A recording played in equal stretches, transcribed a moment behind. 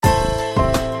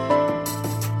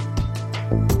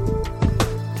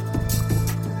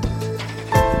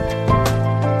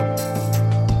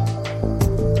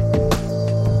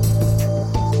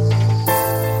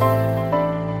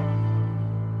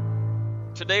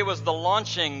Yesterday was the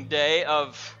launching day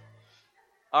of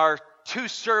our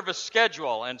two-service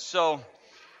schedule, and so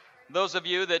those of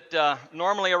you that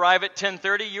normally arrive at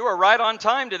 10:30, you are right on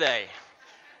time today.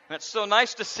 It's so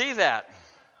nice to see that.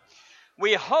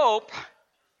 We hope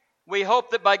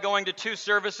that by going to two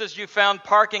services, you found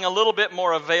parking a little bit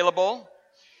more available.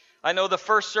 I know the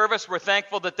first service, we're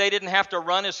thankful that they didn't have to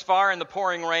run as far in the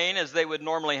pouring rain as they would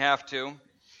normally have to.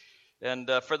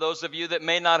 And for those of you that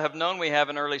may not have known, we have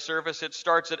an early service. It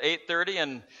starts at 8:30,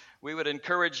 and we would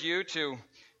encourage you to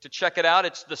check it out.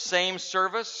 It's the same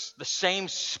service. The same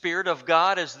Spirit of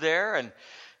God is there,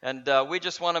 and we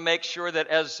just want to make sure that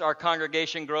as our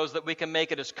congregation grows, that we can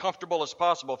make it as comfortable as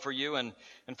possible for you and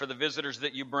for the visitors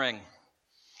that you bring.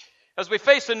 As we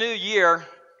face a new year,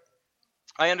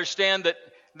 I understand that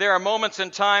there are moments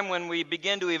in time when we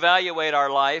begin to evaluate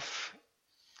our life.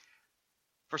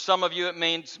 For some of you, it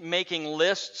means making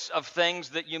lists of things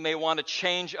that you may want to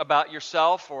change about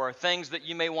yourself or things that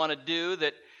you may want to do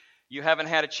that you haven't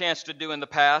had a chance to do in the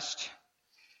past.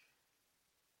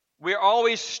 We're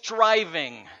always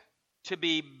striving to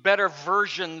be better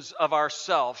versions of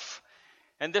ourselves.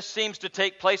 And this seems to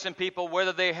take place in people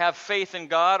whether they have faith in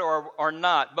God or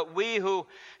not. But we who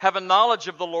have a knowledge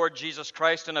of the Lord Jesus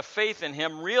Christ and a faith in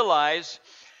Him realize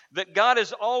that God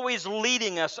is always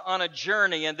leading us on a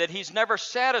journey and that He's never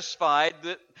satisfied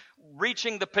that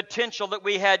reaching the potential that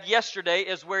we had yesterday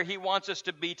is where He wants us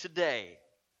to be today.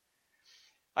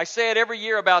 I say it every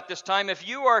year about this time. If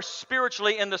you are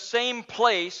spiritually in the same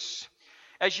place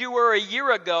as you were a year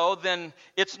ago, then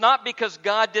it's not because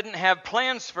God didn't have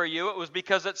plans for you. It was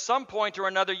because at some point or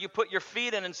another you put your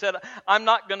feet in and said, I'm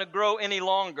not going to grow any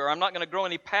longer. I'm not going to grow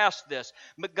any past this.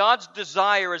 But God's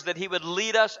desire is that He would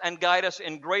lead us and guide us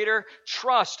in greater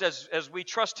trust as we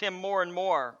trust Him more and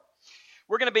more.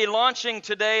 We're going to be launching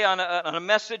today on a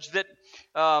message that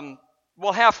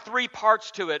will have three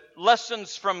parts to it,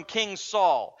 lessons from King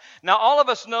Saul. Now, all of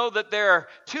us know that there are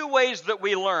two ways that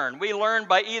we learn. We learn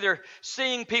by either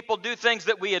seeing people do things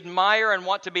that we admire and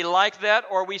want to be like that,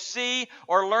 or we see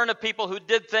or learn of people who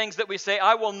did things that we say,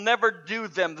 I will never do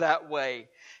them that way.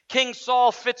 King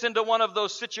Saul fits into one of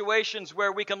those situations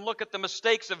where we can look at the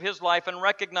mistakes of his life and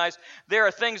recognize there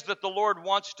are things that the Lord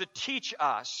wants to teach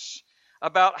us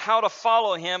about how to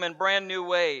follow Him in brand new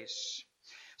ways.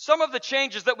 Some of the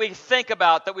changes that we think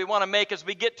about that we want to make as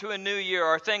we get to a new year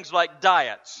are things like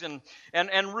diets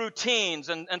and routines.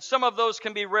 And some of those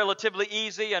can be relatively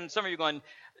easy. And some of you are going,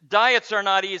 diets are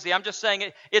not easy. I'm just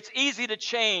saying it's easy to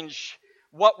change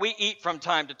what we eat from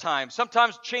time to time.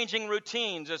 Sometimes changing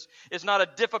routines is not a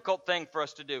difficult thing for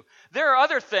us to do. There are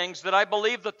other things that I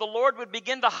believe that the Lord would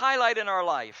begin to highlight in our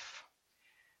life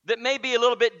that may be a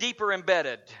little bit deeper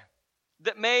embedded,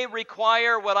 that may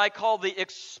require what I call the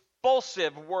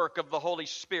expulsive work of the Holy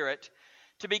Spirit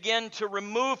to begin to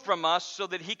remove from us so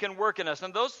that He can work in us.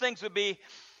 And those things would be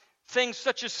things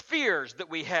such as fears that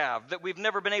we have that we've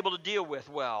never been able to deal with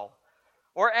well,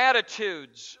 or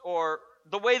attitudes, or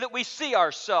the way that we see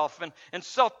ourselves and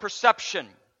self-perception.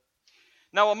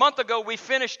 Now, a month ago, we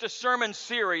finished a sermon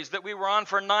series that we were on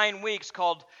for 9 weeks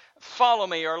called Follow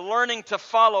Me, or Learning to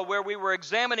Follow, where we were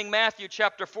examining Matthew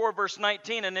chapter 4, verse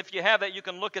 19. And if you have that, you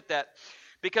can look at that.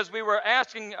 Because we were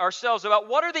asking ourselves about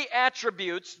what are the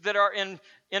attributes that are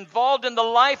involved in the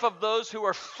life of those who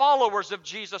are followers of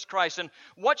Jesus Christ, and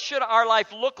what should our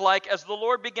life look like as the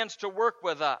Lord begins to work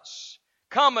with us.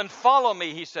 Come and follow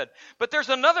me, He said. But there's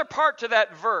another part to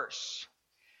that verse.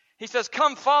 He says,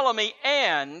 come follow me,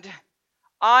 and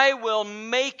I will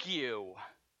make you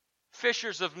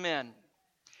fishers of men.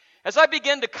 As I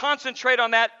begin to concentrate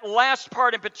on that last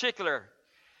part in particular,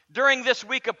 during this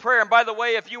week of prayer, and by the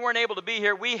way, if you weren't able to be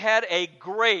here, we had a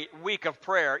great week of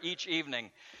prayer each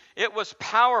evening. It was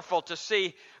powerful to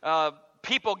see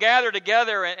people gather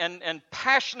together and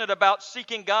passionate about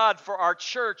seeking God for our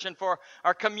church and for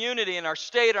our community and our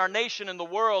state, our nation, and the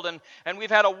world. And we've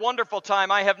had a wonderful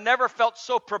time. I have never felt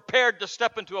so prepared to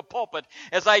step into a pulpit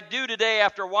as I do today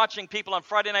after watching people on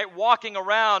Friday night walking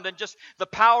around and just the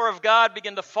power of God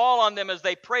begin to fall on them as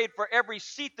they prayed for every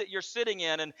seat that you're sitting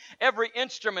in and every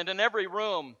instrument in every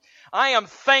room. I am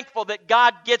thankful that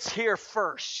God gets here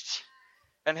first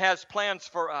and has plans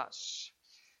for us.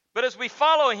 But as we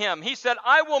follow Him, He said,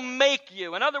 I will make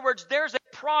you. In other words, there's a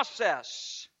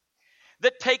process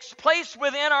that takes place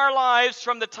within our lives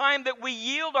from the time that we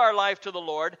yield our life to the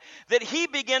Lord, that He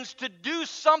begins to do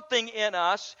something in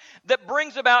us that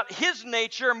brings about His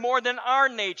nature more than our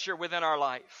nature within our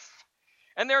life.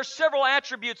 And there are several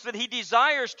attributes that He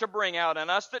desires to bring out in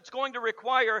us that's going to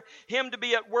require Him to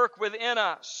be at work within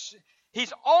us.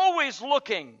 He's always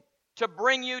looking to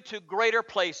bring you to greater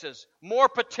places, more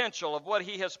potential of what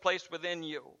He has placed within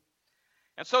you.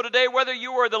 And so today, whether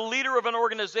you are the leader of an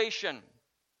organization,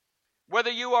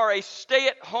 whether you are a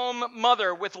stay-at-home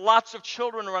mother with lots of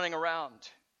children running around,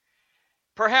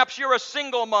 perhaps you're a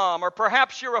single mom, or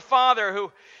perhaps you're a father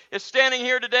who is standing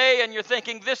here today and you're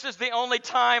thinking, this is the only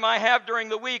time I have during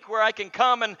the week where I can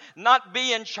come and not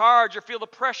be in charge or feel the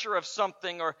pressure of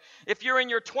something. Or if you're in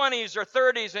your 20s or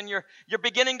 30s and you're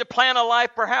beginning to plan a life,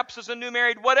 perhaps as a new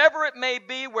married, whatever it may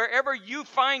be, wherever you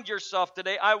find yourself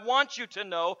today, I want you to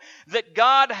know that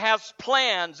God has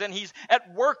plans and He's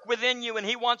at work within you, and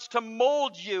He wants to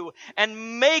mold you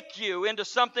and make you into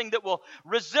something that will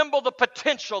resemble the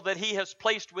potential that He has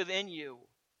placed within you.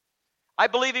 I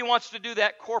believe He wants to do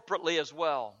that corporately as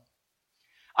well.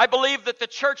 I believe that the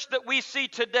church that we see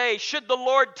today, should the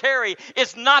Lord tarry,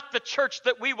 is not the church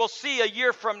that we will see a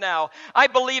year from now. I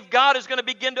believe God is going to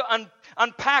begin to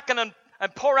unpack and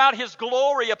pour out His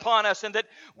glory upon us, and that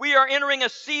we are entering a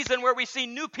season where we see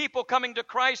new people coming to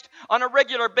Christ on a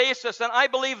regular basis. And I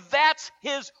believe that's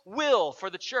His will for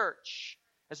the church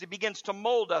as He begins to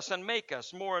mold us and make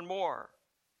us more and more.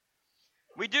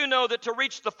 We do know that to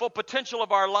reach the full potential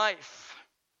of our life,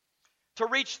 to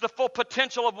reach the full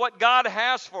potential of what God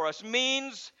has for us,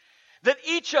 means that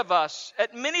each of us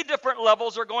at many different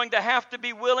levels are going to have to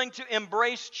be willing to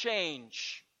embrace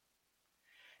change.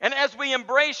 And as we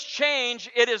embrace change,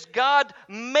 it is God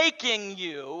making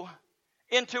you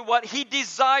into what He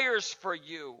desires for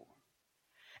you.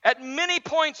 At many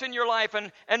points in your life,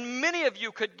 and many of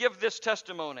you could give this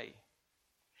testimony,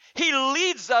 He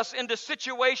leads us into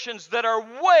situations that are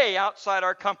way outside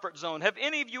our comfort zone. Have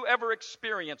any of you ever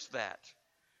experienced that?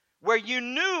 Where you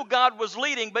knew God was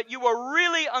leading, but you were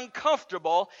really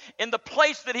uncomfortable in the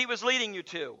place that He was leading you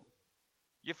to.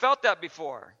 You felt that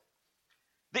before.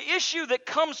 The issue that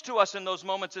comes to us in those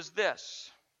moments is this.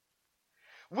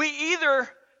 We either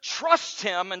trust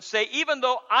Him and say, even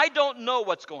though I don't know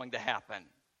what's going to happen,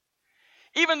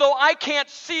 even though I can't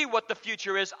see what the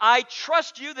future is, I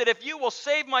trust You that if You will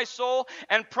save my soul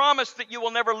and promise that You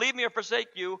will never leave me or forsake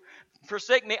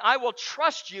me, I will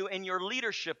trust You in Your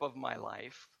leadership of my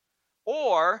life.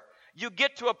 Or you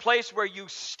get to a place where you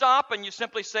stop and you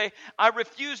simply say, I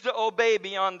refuse to obey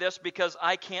beyond this because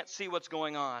I can't see what's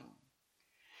going on.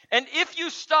 And if you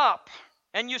stop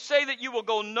and you say that you will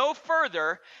go no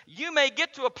further, you may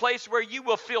get to a place where you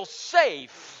will feel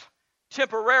safe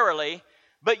temporarily,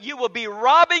 but you will be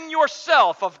robbing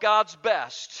yourself of God's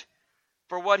best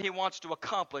for what He wants to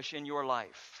accomplish in your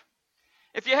life.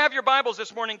 If you have your Bibles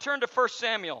this morning, turn to 1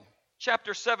 Samuel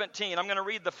chapter 17. I'm going to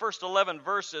read the first 11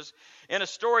 verses in a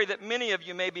story that many of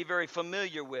you may be very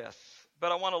familiar with.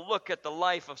 But I want to look at the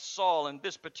life of Saul in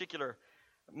this particular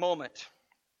moment.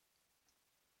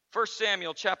 1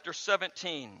 Samuel chapter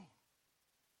 17,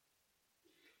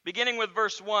 beginning with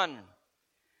verse 1.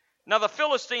 Now the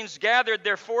Philistines gathered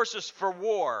their forces for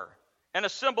war and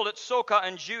assembled at Socoh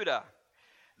in Judah.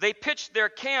 They pitched their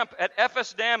camp at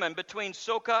Ephes-dammim between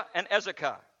Socoh and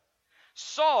Ezekah.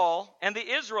 Saul and the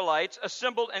Israelites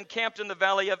assembled and camped in the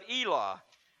valley of Elah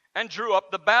and drew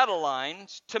up the battle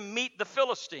lines to meet the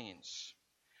Philistines.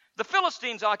 The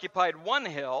Philistines occupied one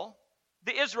hill,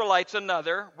 the Israelites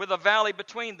another, with a valley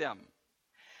between them.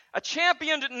 A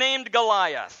champion named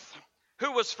Goliath,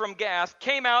 who was from Gath,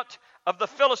 came out of the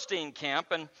Philistine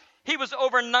camp, and he was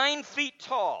over 9 feet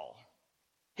tall.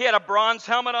 He had a bronze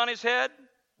helmet on his head,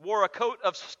 wore a coat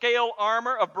of scale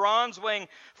armor of bronze weighing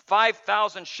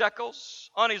 5,000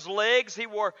 shekels. On his legs he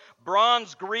wore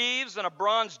bronze greaves, and a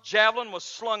bronze javelin was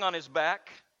slung on his back.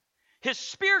 His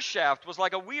spear shaft was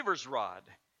like a weaver's rod,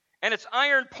 and its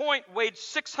iron point weighed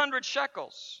 600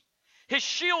 shekels. His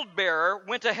shield bearer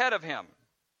went ahead of him.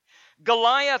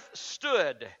 Goliath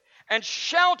stood and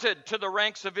shouted to the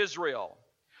ranks of Israel,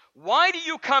 "Why do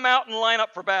you come out and line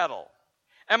up for battle?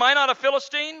 Am I not a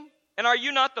Philistine? And are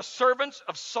you not the servants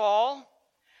of Saul?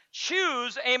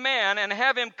 Choose a man and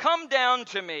have him come down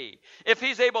to me. If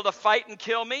he's able to fight and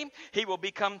kill me,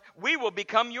 we will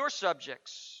become your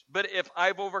subjects. But if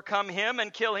I've overcome him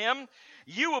and kill him,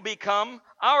 you will become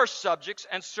our subjects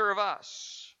and serve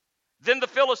us." Then the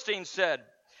Philistines said,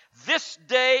 "This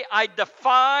day I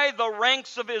defy the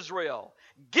ranks of Israel.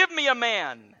 Give me a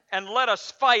man and let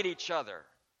us fight each other."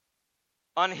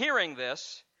 On hearing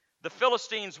this, the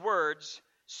Philistines' words,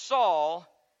 Saul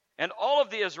and all of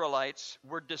the Israelites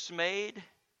were dismayed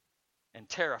and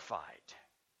terrified.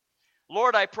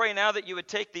 Lord, I pray now that you would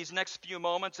take these next few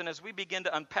moments, and as we begin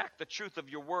to unpack the truth of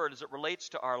your word as it relates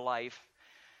to our life,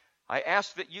 I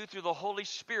ask that you through the Holy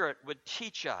Spirit would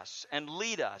teach us and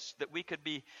lead us, that we could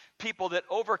be people that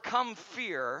overcome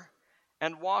fear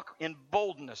and walk in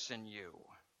boldness in you.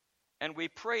 And we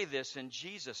pray this in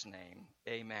Jesus' name.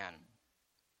 Amen.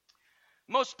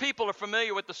 Most people are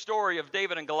familiar with the story of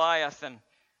David and Goliath, and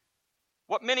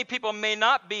what many people may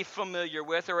not be familiar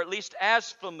with, or at least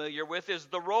as familiar with, is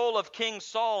the role of King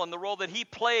Saul and the role that he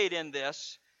played in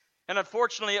this. And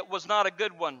unfortunately, it was not a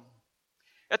good one.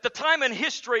 At the time in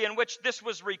history in which this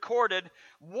was recorded,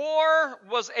 war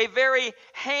was a very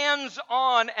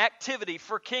hands-on activity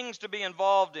for kings to be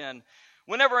involved in.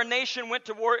 Whenever a nation went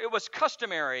to war, it was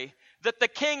customary that the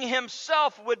king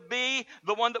himself would be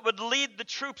the one that would lead the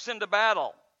troops into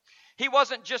battle. He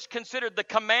wasn't just considered the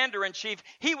commander-in-chief,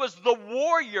 he was the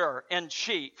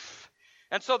warrior-in-chief.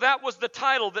 And so that was the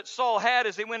title that Saul had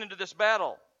as he went into this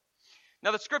battle.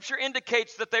 Now the scripture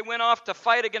indicates that they went off to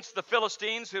fight against the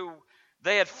Philistines, who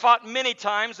they had fought many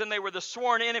times and they were the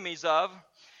sworn enemies of.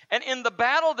 And in the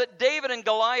battle that David and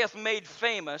Goliath made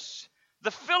famous,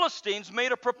 the Philistines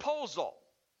made a proposal.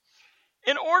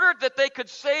 In order that they could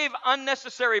save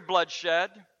unnecessary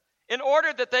bloodshed, in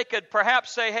order that they could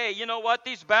perhaps say, hey, you know what,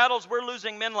 these battles, we're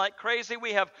losing men like crazy.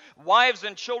 We have wives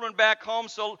and children back home,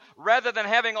 so rather than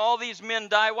having all these men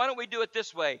die, why don't we do it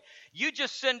this way? You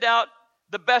just send out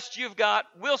the best you've got.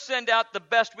 We'll send out the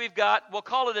best we've got. We'll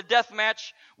call it a death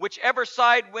match. Whichever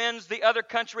side wins, the other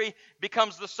country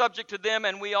becomes the subject to them,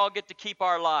 and we all get to keep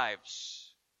our lives.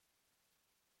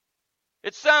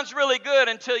 It sounds really good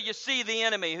until you see the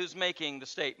enemy who's making the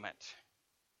statement.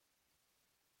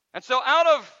 And so out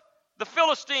of the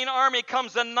Philistine army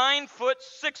comes a 9-foot,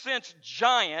 6-inch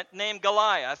giant named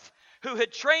Goliath, who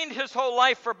had trained his whole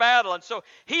life for battle. And so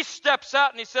he steps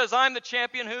out and he says, I'm the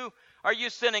champion. Who are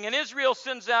you sending? And Israel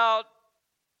sends out,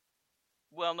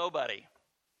 well, nobody.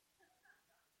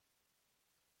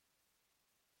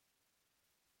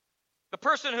 The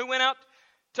person who went out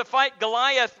to fight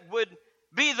Goliath would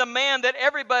be the man that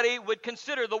everybody would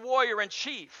consider the warrior in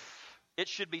chief. It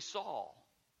should be Saul.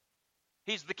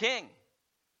 He's the king.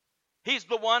 He's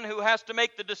the one who has to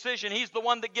make the decision. He's the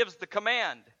one that gives the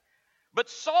command. But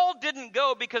Saul didn't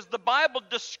go because the Bible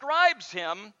describes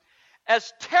him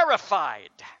as terrified.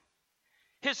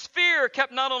 His fear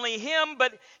kept not only him,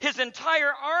 but his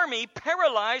entire army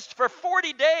paralyzed for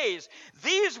 40 days.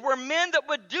 These were men that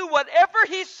would do whatever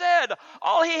he said.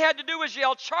 All he had to do was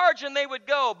yell, charge, and they would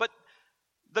go. But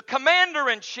the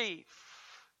commander-in-chief,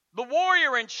 the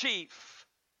warrior-in-chief,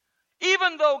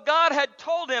 even though God had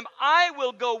told him, I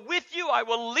will go with you, I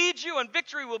will lead you, and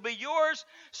victory will be yours,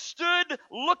 stood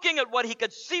looking at what he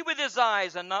could see with his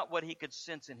eyes and not what he could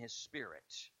sense in his spirit.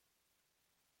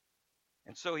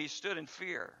 And so he stood in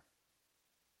fear.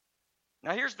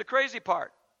 Now here's the crazy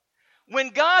part. When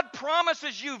God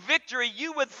promises you victory,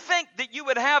 you would think that you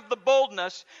would have the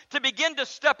boldness to begin to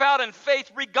step out in faith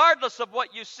regardless of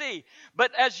what you see.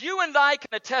 But as you and I can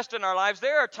attest in our lives,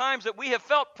 there are times that we have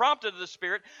felt prompted of the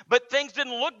Spirit, but things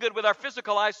didn't look good with our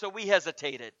physical eyes, so we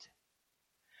hesitated.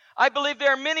 I believe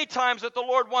there are many times that the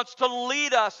Lord wants to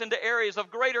lead us into areas of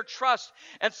greater trust,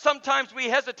 and sometimes we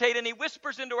hesitate, and He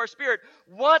whispers into our spirit,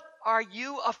 what are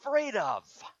you afraid of?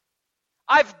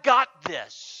 I've got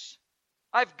this.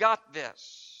 I've got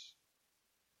this.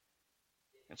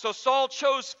 And so Saul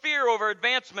chose fear over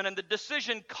advancement, and the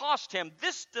decision cost him.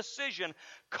 This decision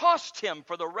cost him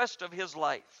for the rest of his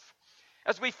life.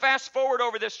 As we fast forward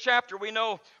over this chapter, we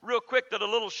know real quick that a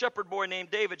little shepherd boy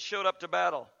named David showed up to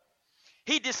battle.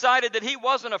 He decided that he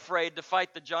wasn't afraid to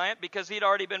fight the giant because he'd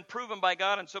already been proven by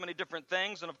God in so many different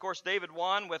things. And of course, David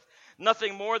won with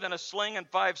nothing more than a sling and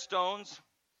 5 stones.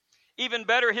 Even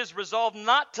better, his resolve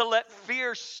not to let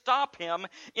fear stop him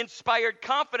inspired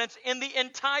confidence in the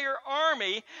entire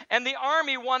army, and the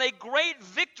army won a great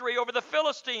victory over the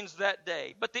Philistines that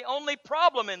day. But the only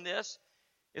problem in this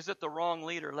is that the wrong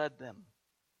leader led them.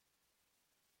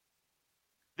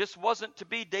 This wasn't to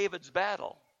be David's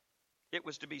battle. It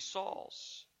was to be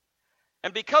Saul's.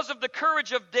 And because of the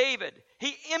courage of David,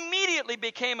 he immediately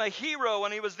became a hero,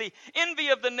 and he was the envy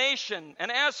of the nation.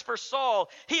 And as for Saul,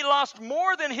 he lost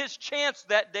more than his chance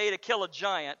that day to kill a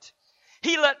giant.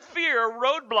 He let fear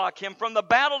roadblock him from the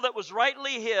battle that was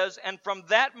rightly his, and from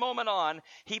that moment on,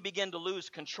 he began to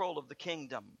lose control of the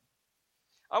kingdom.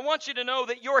 I want you to know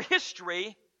that your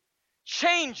history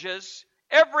changes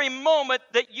every moment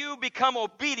that you become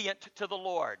obedient to the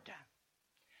Lord.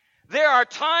 There are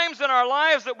times in our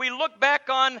lives that we look back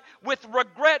on with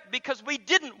regret because we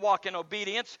didn't walk in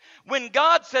obedience. When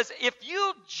God says, if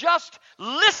you just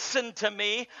listen to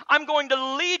me, I'm going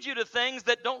to lead you to things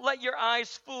that don't let your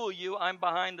eyes fool you. I'm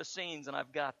behind the scenes and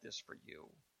I've got this for you.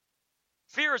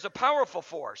 Fear is a powerful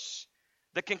force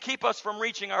that can keep us from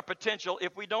reaching our potential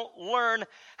if we don't learn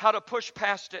how to push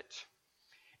past it.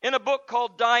 In a book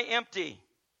called Die Empty,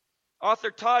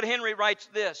 author Todd Henry writes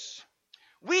this: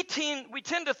 We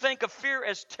tend to think of fear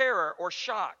as terror or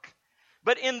shock.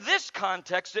 But in this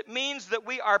context, it means that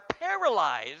we are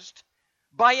paralyzed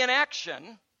by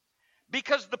inaction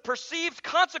because the perceived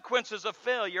consequences of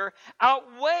failure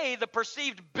outweigh the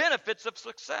perceived benefits of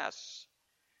success.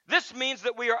 This means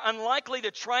that we are unlikely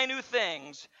to try new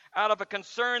things out of a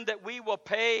concern that we will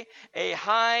pay a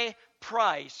high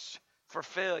price for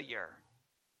failure.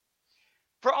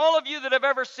 For all of you that have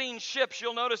ever seen ships,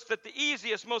 you'll notice that the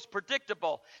easiest, most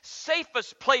predictable,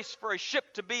 safest place for a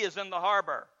ship to be is in the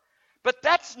harbor. But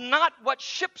that's not what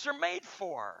ships are made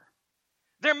for.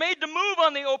 They're made to move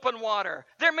on the open water.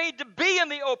 They're made to be in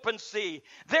the open sea.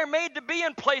 They're made to be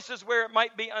in places where it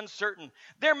might be uncertain.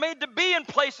 They're made to be in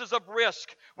places of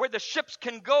risk where the ships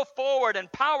can go forward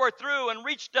and power through and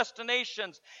reach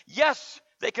destinations. Yes,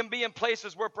 they can be in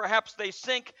places where perhaps they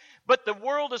sink, but the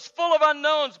world is full of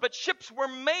unknowns. But ships were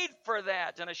made for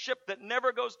that, and a ship that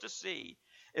never goes to sea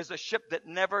is a ship that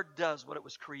never does what it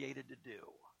was created to do.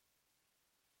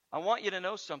 I want you to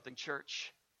know something,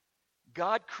 church.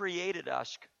 God created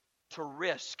us to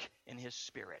risk in His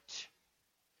Spirit.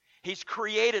 He's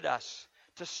created us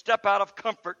to step out of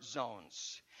comfort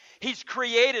zones. He's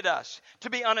created us to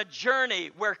be on a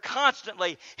journey where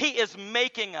constantly He is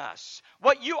making us.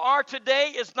 What you are today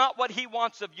is not what He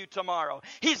wants of you tomorrow.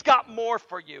 He's got more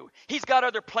for you. He's got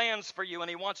other plans for you, and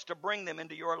He wants to bring them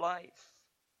into your life.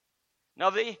 Now,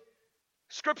 the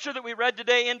scripture that we read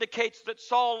today indicates that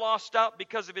Saul lost out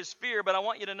because of his fear, but I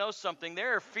want you to know something.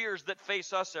 There are fears that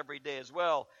face us every day as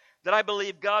well that I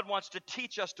believe God wants to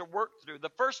teach us to work through. The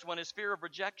first one is fear of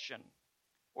rejection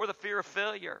or the fear of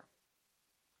failure.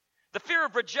 The fear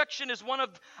of rejection is one of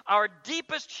our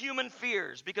deepest human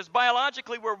fears because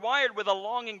biologically we're wired with a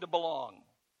longing to belong.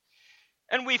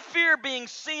 And we fear being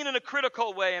seen in a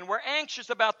critical way, and we're anxious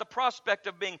about the prospect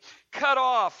of being cut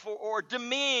off or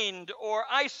demeaned or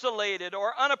isolated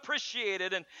or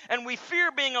unappreciated. And we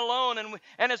fear being alone.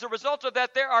 And as a result of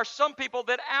that, there are some people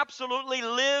that absolutely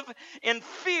live in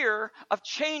fear of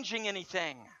changing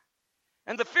anything.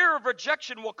 And the fear of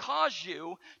rejection will cause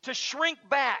you to shrink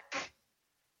back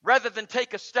rather than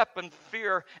take a step in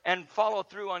fear and follow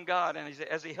through on God and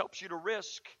as He helps you to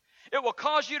risk. It will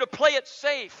cause you to play it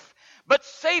safe. But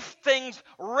safe things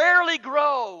rarely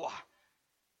grow.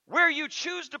 Where you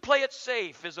choose to play it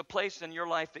safe is a place in your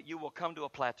life that you will come to a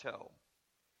plateau.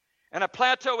 And a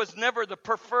plateau is never the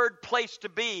preferred place to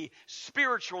be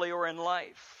spiritually or in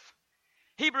life.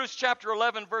 Hebrews chapter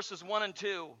 11, verses 1 and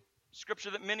 2,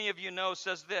 scripture that many of you know,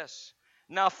 says this.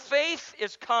 Now faith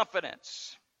is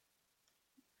confidence.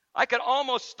 I could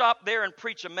almost stop there and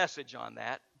preach a message on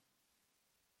that.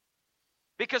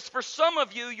 Because for some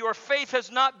of you, your faith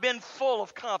has not been full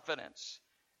of confidence.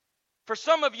 For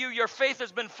some of you, your faith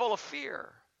has been full of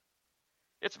fear.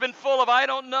 It's been full of I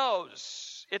don't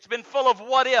knows. It's been full of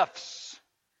what ifs.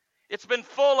 It's been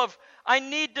full of I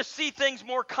need to see things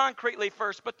more concretely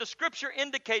first. But the scripture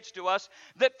indicates to us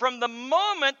that from the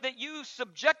moment that you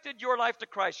subjected your life to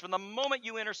Christ, from the moment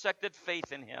you intersected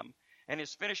faith in Him and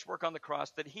His finished work on the cross,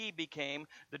 that He became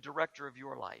the director of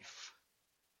your life.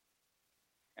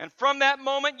 And from that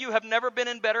moment, you have never been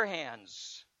in better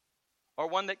hands or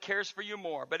one that cares for you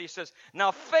more. But he says,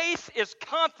 now faith is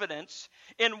confidence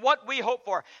in what we hope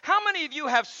for. How many of you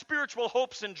have spiritual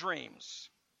hopes and dreams?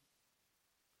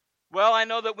 Well, I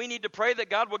know that we need to pray that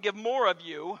God will give more of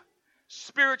you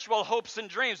spiritual hopes and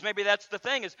dreams. Maybe that's the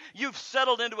thing, is you've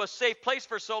settled into a safe place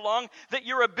for so long that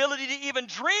your ability to even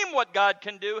dream what God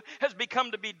can do has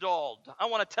become to be dulled. I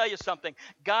want to tell you something.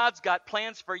 God's got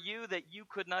plans for you that you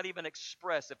could not even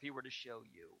express if He were to show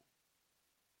you.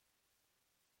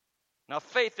 Now,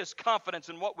 faith is confidence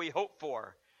in what we hope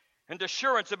for and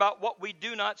assurance about what we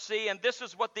do not see, and this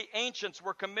is what the ancients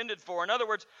were commended for. In other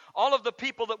words, all of the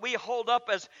people that we hold up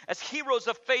as heroes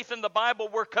of faith in the Bible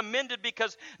were commended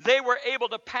because they were able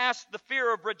to pass the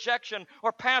fear of rejection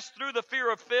or pass through the fear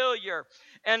of failure.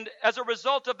 And as a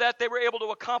result of that, they were able to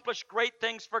accomplish great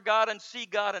things for God and see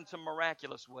God in some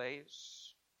miraculous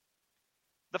ways.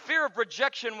 The fear of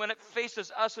rejection, when it faces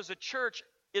us as a church,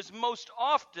 is most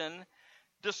often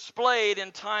displayed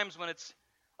in times when it's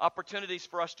opportunities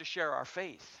for us to share our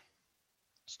faith.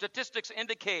 Statistics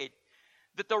indicate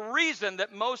that the reason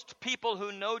that most people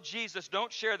who know Jesus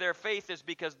don't share their faith is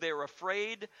because they're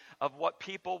afraid of what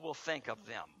people will think of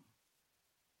them.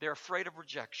 They're afraid of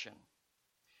rejection.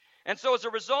 And so as a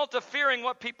result of fearing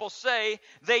what people say,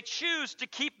 they choose to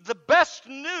keep the best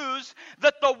news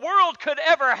that the world could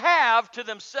ever have to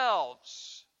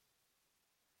themselves.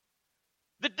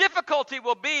 The difficulty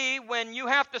will be when you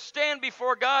have to stand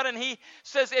before God and He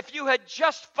says, if you had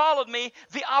just followed me,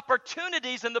 the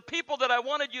opportunities and the people that I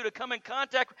wanted you to come in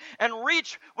contact and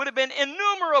reach would have been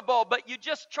innumerable, but you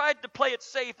just tried to play it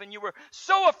safe and you were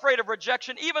so afraid of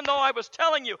rejection, even though I was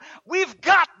telling you, we've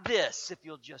got this if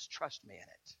you'll just trust me in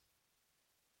it.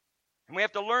 And we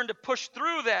have to learn to push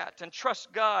through that and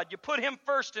trust God. You put Him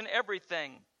first in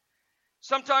everything.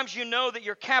 Sometimes you know that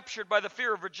you're captured by the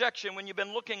fear of rejection when you've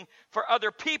been looking for other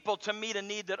people to meet a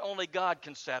need that only God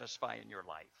can satisfy in your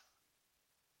life.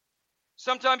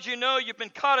 Sometimes you know you've been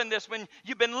caught in this when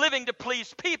you've been living to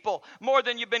please people more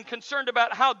than you've been concerned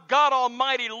about how God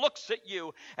Almighty looks at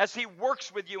you as He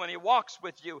works with you and He walks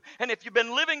with you. And if you've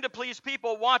been living to please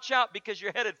people, watch out because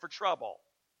you're headed for trouble.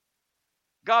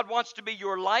 God wants to be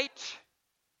your light.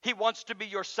 He wants to be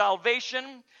your salvation,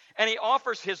 and He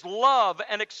offers His love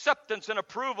and acceptance and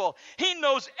approval. He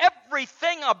knows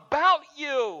everything about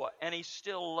you, and He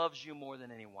still loves you more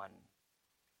than anyone.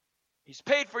 He's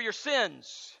paid for your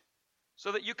sins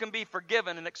so that you can be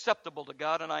forgiven and acceptable to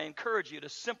God, and I encourage you to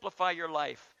simplify your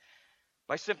life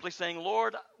by simply saying,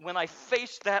 Lord, when I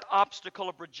face that obstacle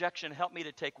of rejection, help me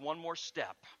to take one more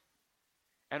step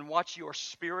and watch your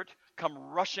Spirit come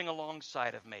rushing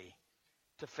alongside of me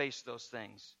to face those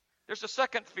things. There's a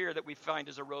second fear that we find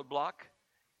as a roadblock.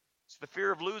 It's the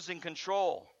fear of losing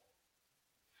control.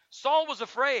 Saul was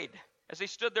afraid as he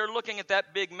stood there looking at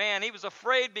that big man. He was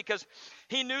afraid because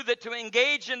he knew that to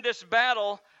engage in this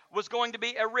battle was going to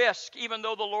be a risk, even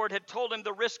though the Lord had told him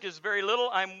the risk is very little.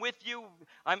 I'm with you.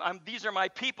 These are my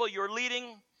people you're leading.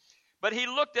 But he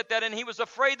looked at that and he was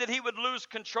afraid that he would lose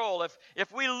control.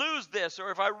 If we lose this,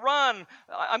 or if I run,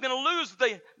 I'm going to lose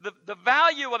the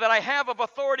value that I have of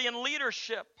authority and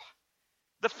leadership.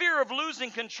 The fear of losing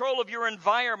control of your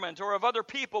environment or of other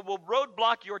people will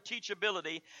roadblock your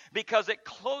teachability because it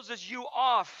closes you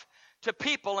off to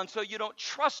people, and so you don't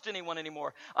trust anyone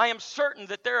anymore. I am certain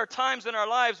that there are times in our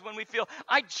lives when we feel,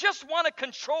 I just want to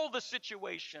control the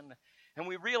situation, and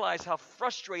we realize how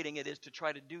frustrating it is to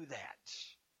try to do that.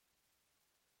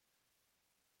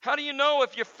 How do you know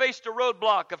if you faced a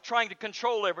roadblock of trying to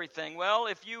control everything? Well,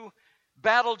 if you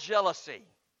battle jealousy,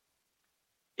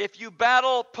 if you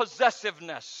battle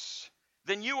possessiveness,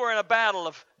 then you are in a battle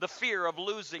of the fear of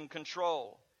losing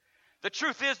control. The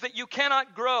truth is that you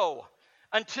cannot grow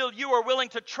until you are willing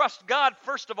to trust God,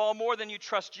 first of all, more than you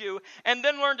trust you, and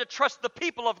then learn to trust the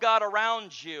people of God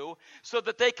around you so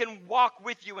that they can walk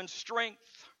with you in strength.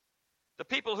 The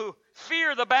people who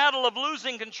fear the battle of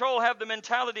losing control have the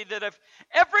mentality that if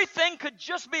everything could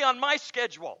just be on my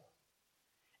schedule,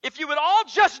 if you would all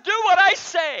just do what I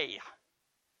say,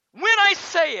 when I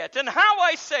say it, and how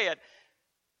I say it,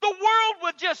 the world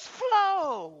would just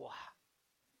flow.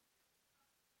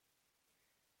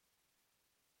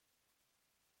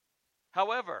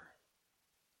 However,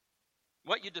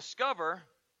 what you discover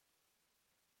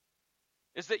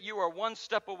is that you are one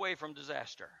step away from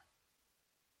disaster.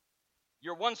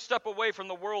 You're one step away from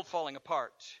the world falling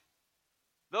apart.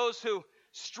 Those who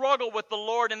struggle with the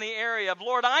Lord in the area of,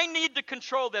 Lord, I need to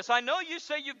control this. I know you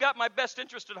say you've got my best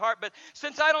interest at heart, but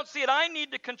since I don't see it, I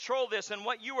need to control this. And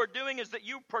what you are doing is that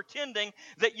you're pretending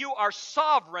that you are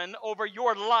sovereign over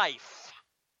your life.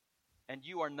 And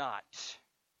you are not.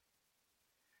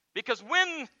 Because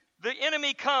when the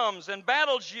enemy comes and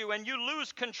battles you and you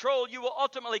lose control, you will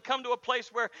ultimately come to a place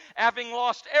where, having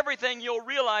lost everything, you'll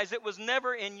realize it was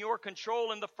never in your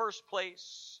control in the first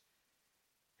place.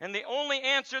 And the only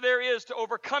answer there is to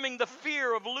overcoming the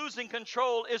fear of losing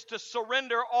control is to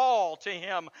surrender all to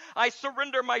Him. I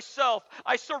surrender myself.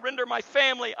 I surrender my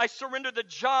family. I surrender the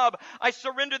job. I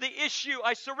surrender the issue.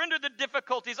 I surrender the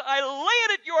difficulties. I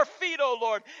lay it at your feet, O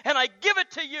Lord, and I give it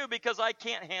to you because I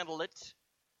can't handle it.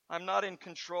 I'm not in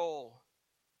control.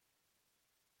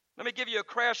 Let me give you a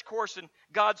crash course in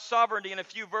God's sovereignty in a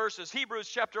few verses. Hebrews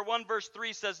chapter 1 verse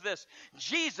 3 says this: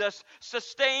 Jesus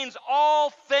sustains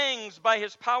all things by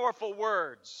His powerful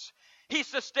words. He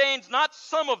sustains not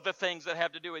some of the things that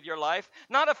have to do with your life,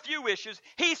 not a few issues.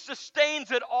 He sustains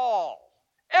it all.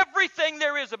 Everything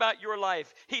there is about your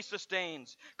life, He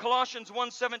sustains. Colossians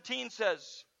 1:17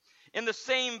 says, in the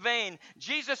same vein,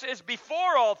 Jesus is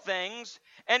before all things,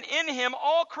 and in Him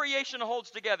all creation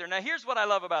holds together. Now here's what I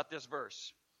love about this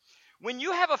verse. When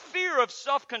you have a fear of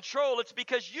self-control, it's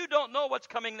because you don't know what's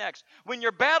coming next. When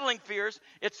you're battling fears,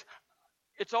 it's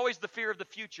always the fear of the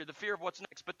future, the fear of what's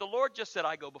next. But the Lord just said,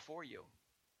 I go before you.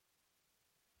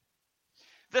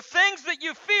 The things that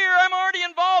you fear, I'm already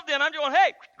involved in. I'm going,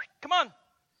 hey, come on.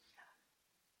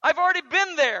 I've already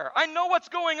been there. I know what's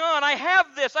going on. I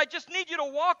have this. I just need you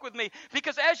to walk with me,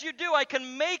 because as you do, I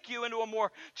can make you into a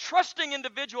more trusting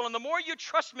individual. And the more you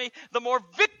trust me, the more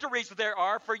victories there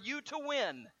are for you to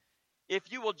win, if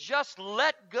you will just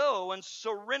let go and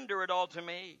surrender it all to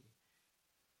me.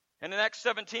 And in Acts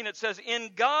 17 it says,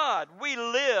 in God we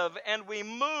live and we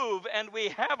move and we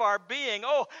have our being.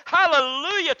 Oh,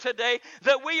 hallelujah today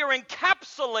that we are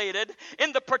encapsulated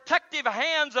in the protective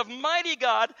hands of mighty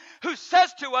God, who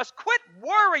says to us, quit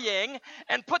worrying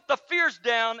and put the fears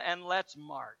down and let's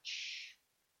march.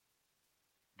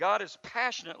 God is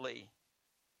passionately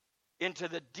into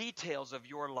the details of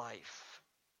your life.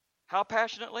 How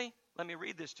passionately? Let me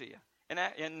read this to you.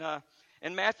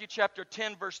 In Matthew chapter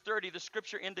 10, verse 30, the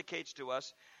scripture indicates to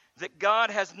us that God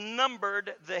has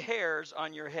numbered the hairs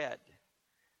on your head.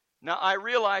 Now, I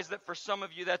realize that for some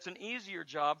of you, that's an easier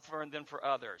job than for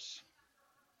others.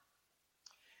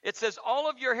 It says all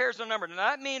of your hairs are numbered. And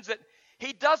that means that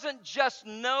he doesn't just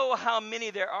know how many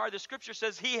there are. The scripture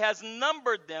says he has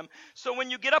numbered them. So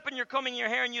when you get up and you're combing your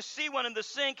hair and you see one in the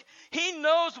sink, he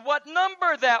knows what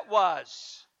number that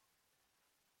was.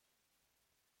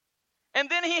 And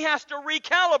then he has to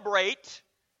recalibrate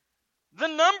the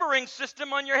numbering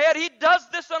system on your head. He does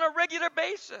this on a regular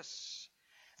basis.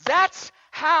 That's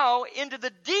how into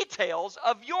the details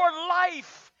of your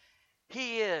life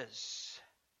he is.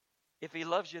 If he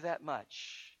loves you that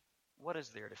much, what is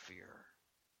there to fear?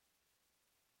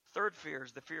 Third fear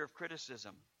is the fear of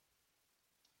criticism.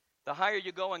 The higher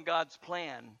you go in God's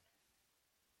plan,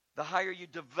 the higher you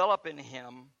develop in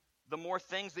him, the more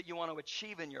things that you want to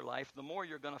achieve in your life, the more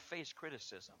you're going to face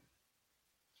criticism.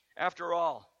 After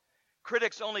all,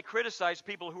 critics only criticize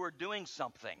people who are doing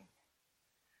something.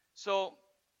 So,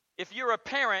 if you're a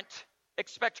parent,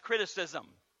 expect criticism.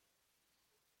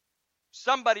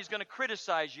 Somebody's going to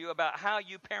criticize you about how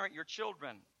you parent your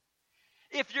children.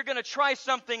 If you're going to try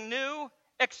something new,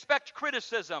 expect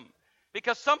criticism,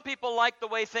 because some people like the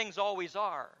way things always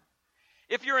are.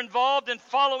 If you're involved in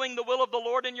following the will of the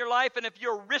Lord in your life, and if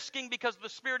you're risking because the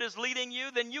Spirit is leading you,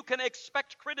 then you can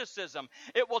expect criticism.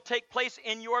 It will take place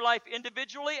in your life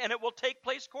individually, and it will take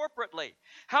place corporately.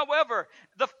 However,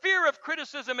 the fear of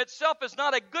criticism itself is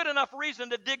not a good enough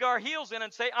reason to dig our heels in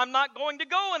and say, I'm not going to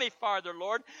go any farther,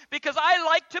 Lord, because I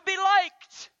like to be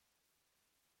liked.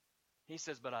 He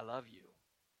says, but I love you.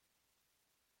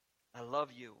 I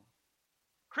love you.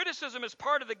 Criticism is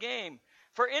part of the game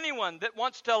for anyone that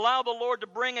wants to allow the Lord to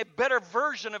bring a better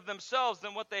version of themselves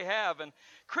than what they have. And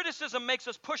criticism makes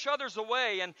us push others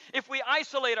away. And if we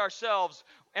isolate ourselves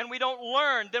and we don't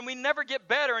learn, then we never get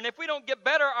better. And if we don't get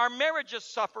better, our marriages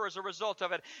suffer as a result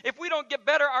of it. If we don't get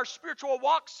better, our spiritual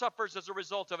walk suffers as a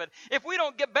result of it. If we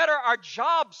don't get better, our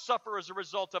jobs suffer as a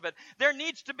result of it. There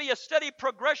needs to be a steady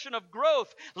progression of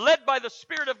growth led by the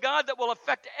Spirit of God that will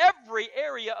affect every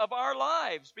area of our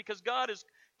lives, because God is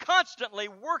constantly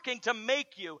working to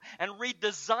make you and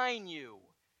redesign you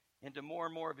into more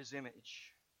and more of his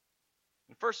image.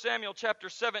 In 1 Samuel chapter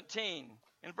 17,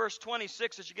 in verse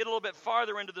 26, as you get a little bit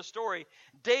farther into the story,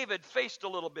 David faced a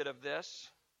little bit of this.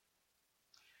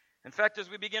 In fact, as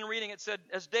we begin reading, it said,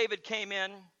 as David came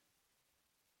in,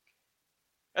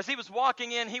 as he was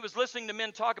walking in, he was listening to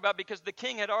men talk about, because the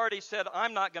king had already said,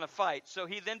 I'm not going to fight. So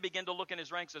he then began to look in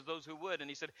his ranks as those who would.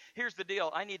 And he said, here's the deal.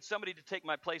 I need somebody to take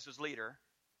my place as leader.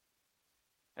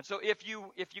 And so if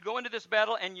you go into this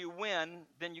battle and you win,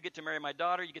 then you get to marry my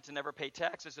daughter. You get to never pay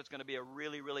taxes. It's going to be a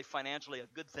really, really financially a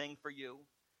good thing for you.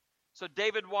 So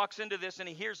David walks into this and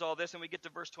he hears all this, and we get to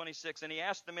verse 26. And he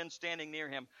asked the men standing near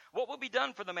him, what will be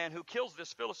done for the man who kills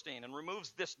this Philistine and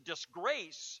removes this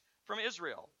disgrace from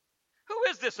Israel?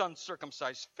 Who is this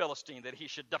uncircumcised Philistine that he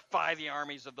should defy the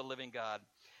armies of the living God?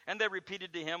 And they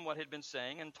repeated to him what had been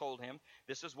saying and told him,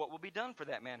 this is what will be done for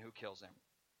that man who kills him.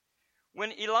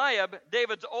 When Eliab,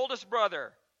 David's oldest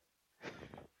brother,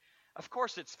 of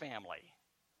course it's family.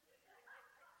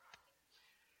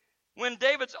 When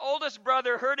David's oldest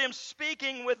brother heard him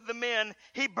speaking with the men,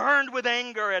 he burned with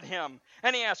anger at him.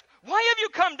 And he asked, why have you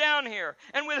come down here?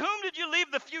 And with whom did you leave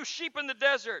the few sheep in the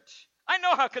desert? I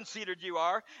know how conceited you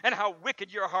are and how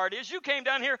wicked your heart is. You came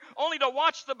down here only to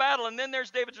watch the battle. And then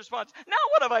there's David's response. Now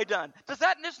what have I done? Does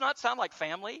this not sound like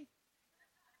family?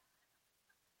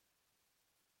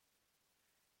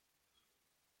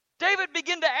 David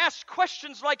began to ask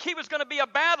questions like he was going to be a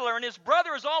battler, and his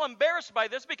brother is all embarrassed by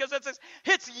this because it's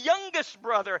his youngest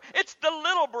brother. It's the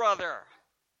little brother.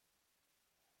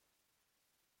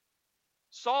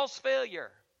 Saul's failure,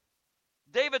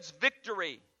 David's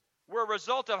victory were a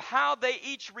result of how they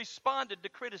each responded to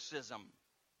criticism.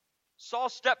 Saul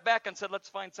stepped back and said, let's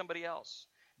find somebody else.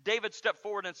 David stepped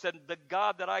forward and said, the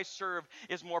God that I serve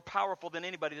is more powerful than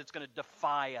anybody that's going to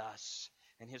defy us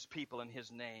and his people and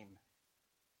his name.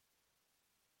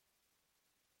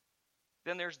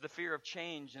 Then there's the fear of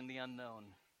change and the unknown.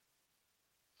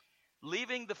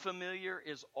 Leaving the familiar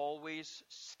is always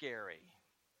scary.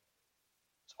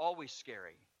 It's always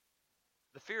scary.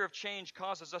 The fear of change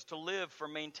causes us to live for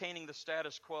maintaining the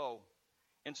status quo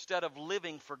instead of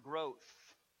living for growth.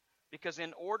 Because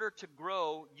in order to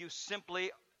grow, you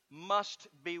simply must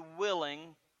be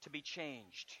willing to be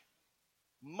changed.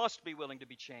 Must be willing to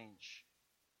be changed.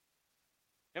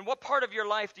 And what part of your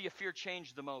life do you fear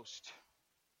change the most?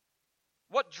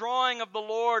 What drawing of the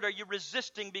Lord are you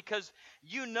resisting because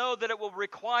you know that it will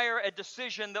require a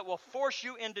decision that will force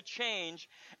you into change,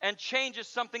 and change is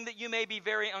something that you may be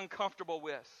very uncomfortable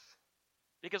with?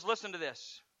 Because listen to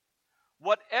this.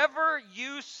 Whatever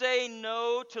you say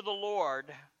no to the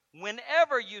Lord,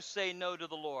 whenever you say no to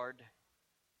the Lord,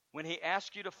 when he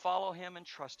asks you to follow him and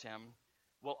trust him,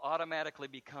 will automatically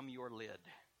become your lid.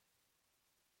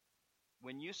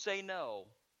 When you say no,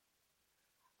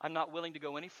 I'm not willing to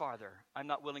go any farther. I'm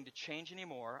not willing to change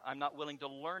anymore. I'm not willing to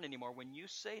learn anymore. When you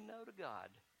say no to God,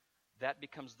 that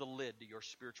becomes the lid to your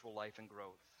spiritual life and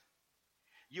growth.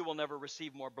 You will never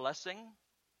receive more blessing.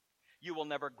 You will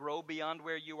never grow beyond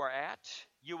where you are at.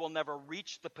 You will never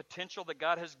reach the potential that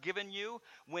God has given you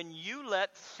when you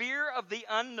let fear of the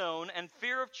unknown and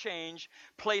fear of change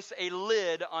place a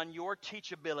lid on your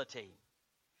teachability.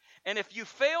 And if you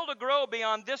fail to grow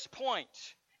beyond this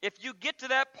point, if you get to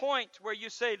that point where you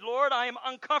say, Lord, I am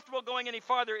uncomfortable going any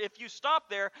farther, if you stop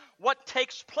there, what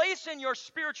takes place in your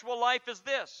spiritual life is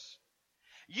this.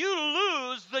 You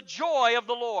lose the joy of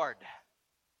the Lord.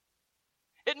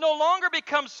 It no longer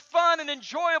becomes fun and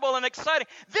enjoyable and exciting.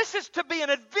 This is to be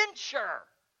an adventure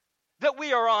that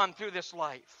we are on through this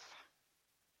life.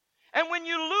 And when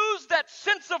you lose that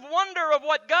sense of wonder of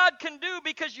what God can do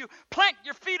because you plant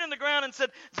your feet in the ground and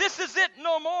said, this is it,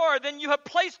 no more, then you have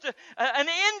placed an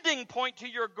ending point to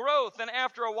your growth. And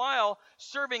after a while,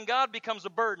 serving God becomes a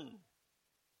burden.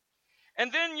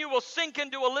 And then you will sink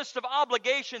into a list of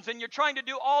obligations, and you're trying to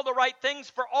do all the right things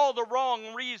for all the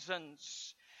wrong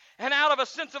reasons. And out of a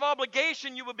sense of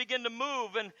obligation, you will begin to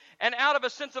move. And out of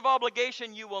a sense of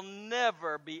obligation, you will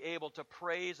never be able to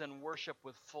praise and worship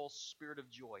with full spirit of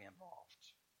joy involved.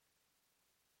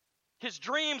 His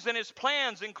dreams and his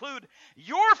plans include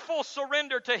your full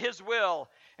surrender to his will.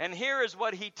 And here is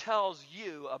what he tells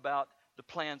you about the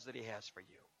plans that he has for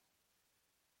you.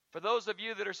 For those of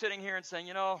you that are sitting here and saying,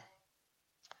 you know,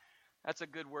 that's a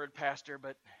good word, Pastor,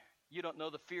 but you don't know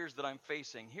the fears that I'm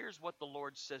facing. Here's what the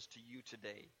Lord says to you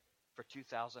today for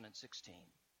 2016.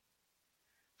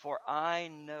 For I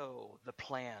know the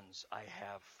plans I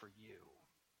have for you,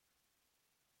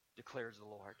 declares the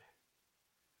Lord.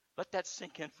 Let that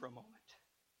sink in for a moment.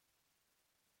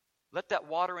 Let that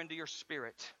water into your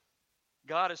spirit.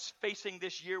 God is facing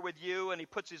this year with you, and he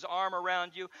puts his arm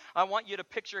around you. I want you to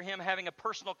picture him having a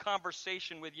personal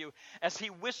conversation with you as he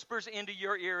whispers into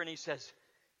your ear and he says,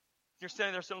 you're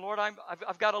standing there saying, Lord,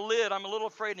 I've got a lid. I'm a little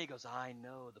afraid. And he goes, I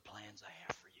know the plans I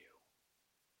have for you.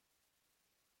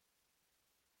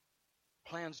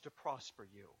 Plans to prosper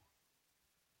you,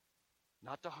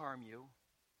 not to harm you.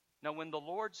 Now, when the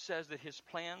Lord says that his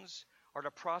plans are to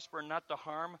prosper and not to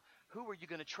harm, who are you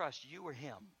going to trust, you or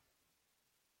him?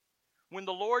 When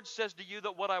the Lord says to you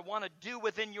that what I want to do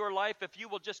within your life, if you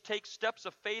will just take steps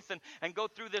of faith and go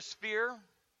through this fear,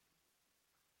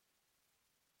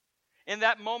 in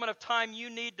that moment of time you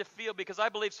need to feel, because I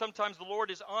believe sometimes the Lord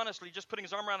is honestly just putting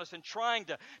his arm around us and trying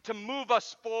to move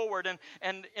us forward.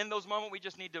 And in those moments we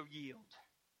just need to yield.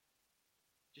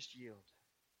 Just yield.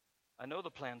 I know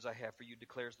the plans I have for you,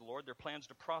 declares the Lord. They're plans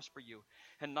to prosper you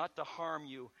and not to harm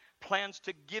you. Plans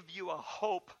to give you a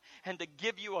hope and to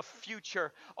give you a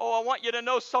future. Oh, I want you to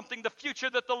know something. The future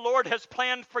that the Lord has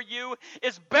planned for you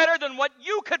is better than what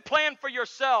you could plan for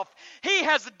yourself. He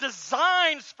has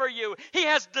designs for you. He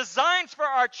has designs for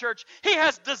our church. He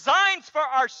has designs for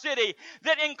our city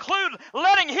that include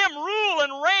letting him rule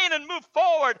and reign and move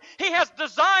forward. He has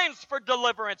designs for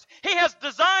deliverance. He has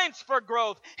designs for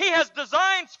growth. He has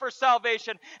designs for salvation.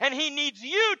 And he needs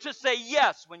you to say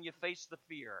yes when you face the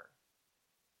fear.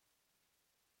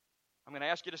 I'm going to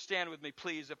ask you to stand with me,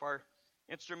 please, if our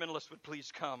instrumentalist would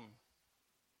please come.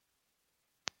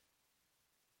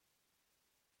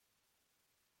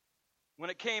 When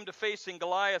it came to facing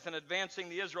Goliath and advancing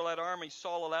the Israelite army,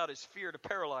 Saul allowed his fear to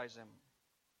paralyze him.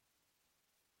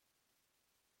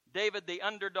 David, the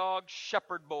underdog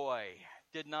shepherd boy,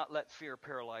 did not let fear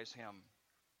paralyze him.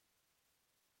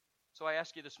 So I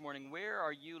ask you this morning, where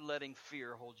are you letting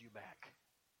fear hold you back?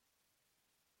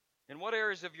 In what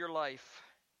areas of your life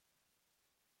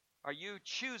are you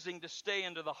choosing to stay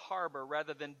into the harbor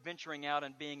rather than venturing out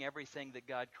and being everything that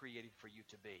God created for you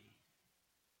to be?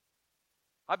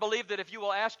 I believe that if you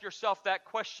will ask yourself that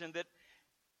question, that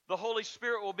the Holy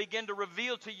Spirit will begin to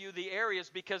reveal to you the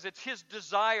areas, because it's His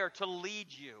desire to lead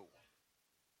you.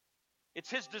 It's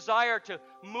His desire to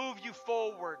move you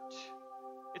forward.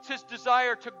 It's His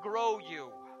desire to grow you.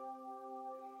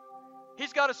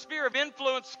 He's got a sphere of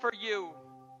influence for you.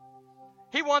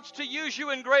 He wants to use you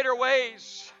in greater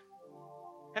ways.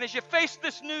 And as you face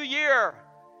this new year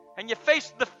and you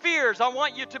face the fears, I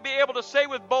want you to be able to say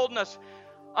with boldness,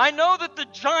 I know that the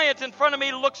giant in front of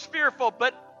me looks fearful,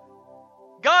 but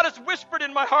God has whispered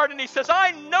in my heart and He says,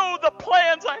 I know the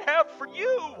plans I have for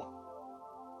you.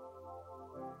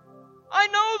 I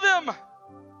know them.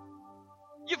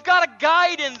 You've got a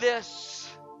guide in this.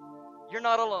 You're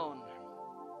not alone.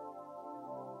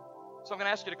 So I'm going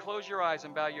to ask you to close your eyes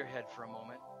and bow your head for a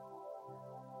moment.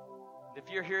 If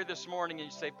you're here this morning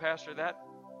and you say, Pastor,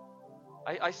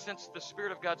 I sense the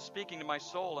Spirit of God speaking to my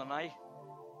soul, and I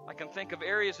can think of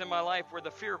areas in my life where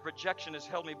the fear of rejection has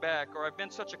held me back, or I've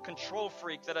been such a control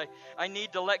freak that I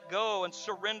need to let go and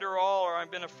surrender all, or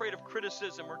I've been afraid of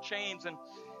criticism or change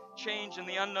in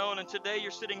the unknown, and today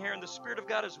you're sitting here and the Spirit of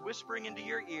God is whispering into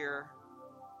your ear.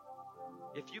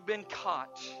 If you've been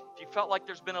caught, if you felt like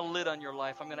there's been a lid on your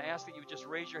life, I'm going to ask that you just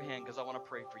raise your hand, because I want to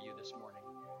pray for you this morning.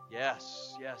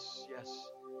 Yes, yes, yes,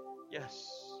 yes,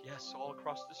 yes, all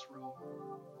across this room.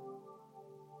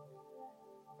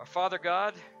 Our Father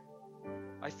God,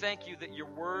 I thank you that your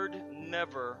word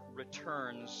never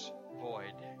returns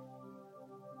void,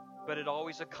 but it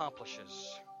always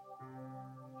accomplishes.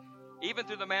 Even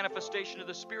through the manifestation of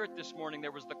the Spirit this morning,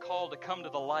 there was the call to come to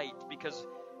the light, because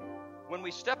when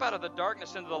we step out of the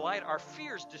darkness into the light, our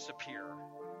fears disappear.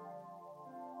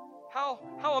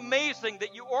 How amazing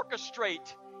that you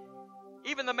orchestrate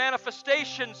even the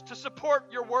manifestations to support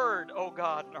your word, oh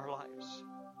God, in our lives.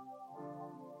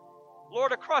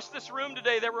 Lord, across this room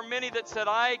today, there were many that said,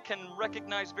 I can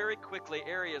recognize very quickly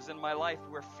areas in my life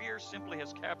where fear simply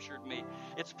has captured me.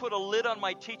 It's put a lid on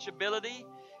my teachability,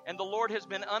 and the Lord has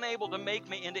been unable to make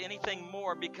me into anything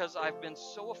more because I've been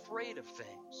so afraid of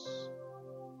things.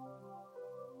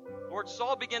 Lord,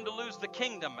 Saul began to lose the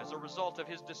kingdom as a result of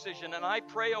his decision. And I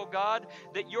pray, oh God,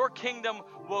 that your kingdom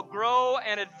will grow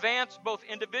and advance both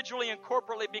individually and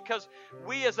corporately, because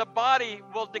we as a body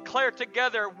will declare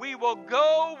together, we will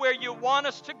go where you want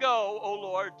us to go, oh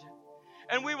Lord.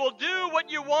 And we will do what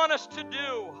you want us to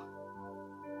do.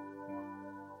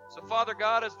 So, Father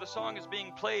God, as the song is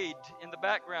being played in the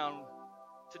background,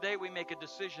 today we make a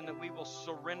decision that we will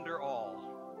surrender all.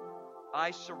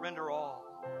 I surrender all.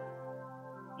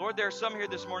 Lord, there are some here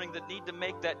this morning that need to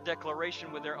make that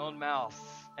declaration with their own mouth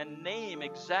and name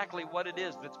exactly what it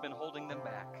is that's been holding them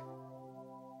back.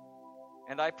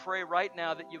 And I pray right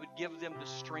now that you would give them the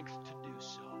strength to do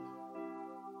so.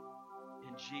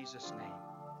 In Jesus' name.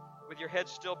 With your head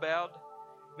still bowed,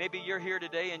 maybe you're here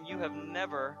today and you have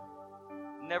never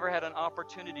had an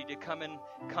opportunity to come in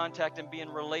contact and be in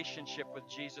relationship with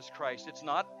Jesus Christ. It's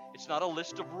not a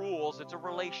list of rules, it's a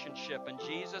relationship. And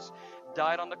Jesus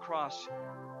died on the cross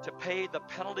to pay the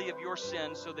penalty of your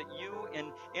sin so that you,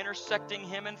 in intersecting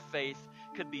him in faith,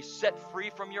 could be set free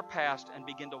from your past and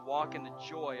begin to walk in the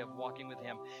joy of walking with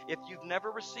him. If you've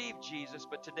never received Jesus,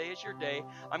 but today is your day,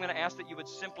 I'm going to ask that you would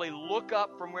simply look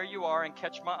up from where you are and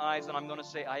catch my eyes, and I'm going to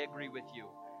say, I agree with you.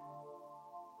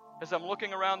 As I'm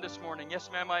looking around this morning, yes,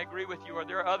 ma'am, I agree with you. Are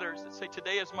there others that say,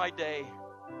 today is my day?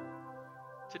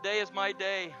 Today is my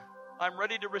day. I'm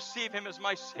ready to receive him as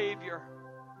my Savior.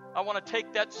 I want to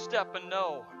take that step and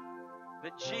know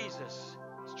that Jesus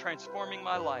is transforming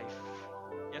my life.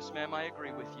 Yes, ma'am, I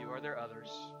agree with you. Are there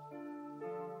others?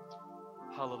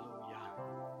 Hallelujah.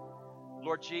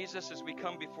 Lord Jesus, as we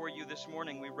come before you this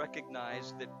morning, we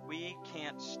recognize that we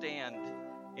can't stand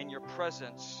in your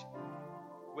presence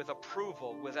with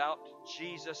approval without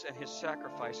Jesus and his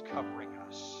sacrifice covering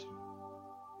us.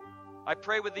 I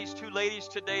pray with these two ladies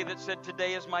today that said,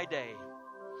 today is my day.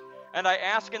 And I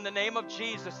ask in the name of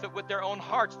Jesus that with their own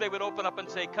hearts they would open up and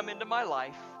say, come into my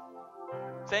life.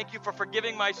 Thank you for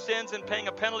forgiving my sins and paying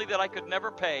a penalty that I could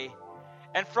never pay.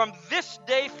 And from this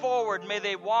day forward, may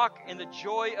they walk in the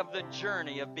joy of the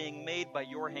journey of being made by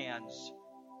your hands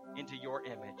into your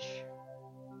image.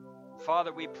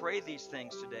 Father, we pray these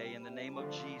things today in the name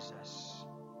of Jesus.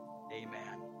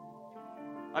 Amen.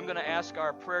 I'm going to ask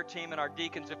our prayer team and our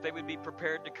deacons if they would be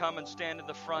prepared to come and stand in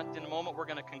the front. In a moment, we're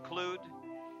going to conclude.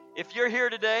 If you're here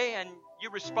today and you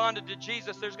responded to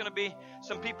Jesus, there's going to be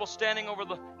some people standing over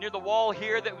near the wall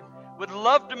here that would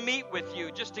love to meet with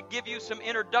you just to give you some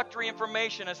introductory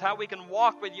information as how we can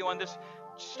walk with you on this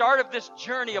start of this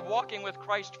journey of walking with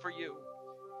Christ for you.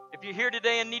 If you're here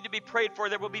today and need to be prayed for,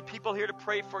 there will be people here to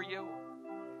pray for you.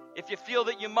 If you feel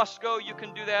that you must go, you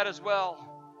can do that as well.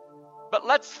 But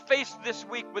let's face this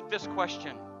week with this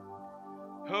question: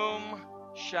 whom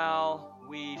shall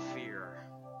we fear?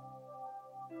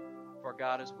 For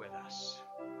God is with us.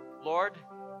 Lord,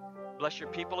 bless your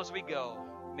people as we go.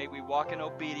 May we walk in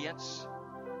obedience,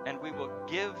 and we will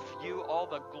give you all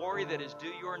the glory that is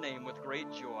due your name with great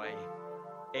joy.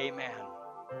 Amen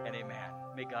and amen.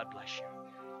 May God bless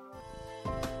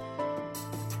you.